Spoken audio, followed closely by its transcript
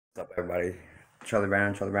What's up, everybody? Charlie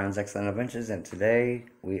Brown, Charlie Brown's Excellent Adventures, and today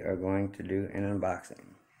we are going to do an unboxing.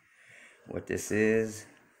 What this is,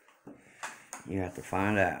 you have to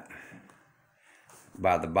find out.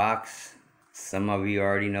 By the box, some of you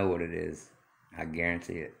already know what it is. I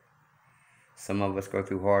guarantee it. Some of us go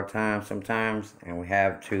through hard times sometimes, and we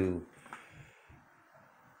have to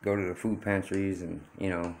go to the food pantries and,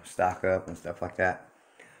 stock up and stuff like that.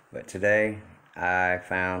 But today, I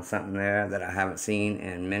found something there that I haven't seen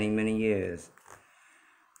in many, many years.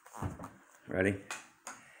 Ready?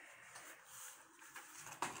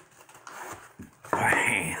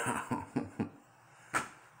 Bam!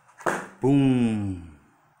 Boom!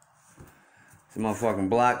 It's a motherfucking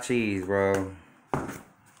block cheese, bro.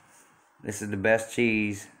 This is the best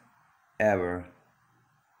cheese ever.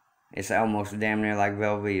 It's almost damn near like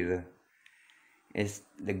Velveeta. It's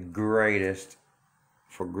the greatest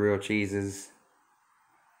for grilled cheeses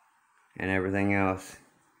and everything else.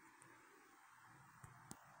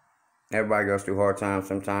 Everybody goes through hard times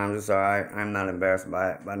sometimes. It's alright. I'm not embarrassed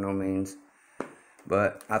by it by no means.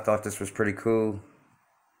 But I thought this was pretty cool.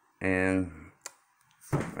 And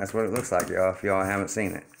that's what it looks like, y'all, if y'all haven't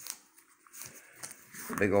seen it.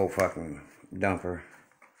 Big old fucking dumper.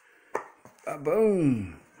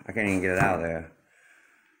 Boom! I can't even get it out of there.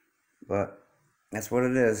 But that's what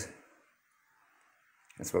it is.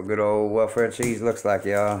 That's what good old welfare cheese looks like,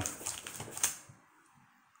 y'all.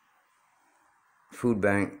 Food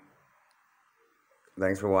Bank.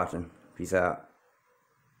 Thanks for watching. Peace out.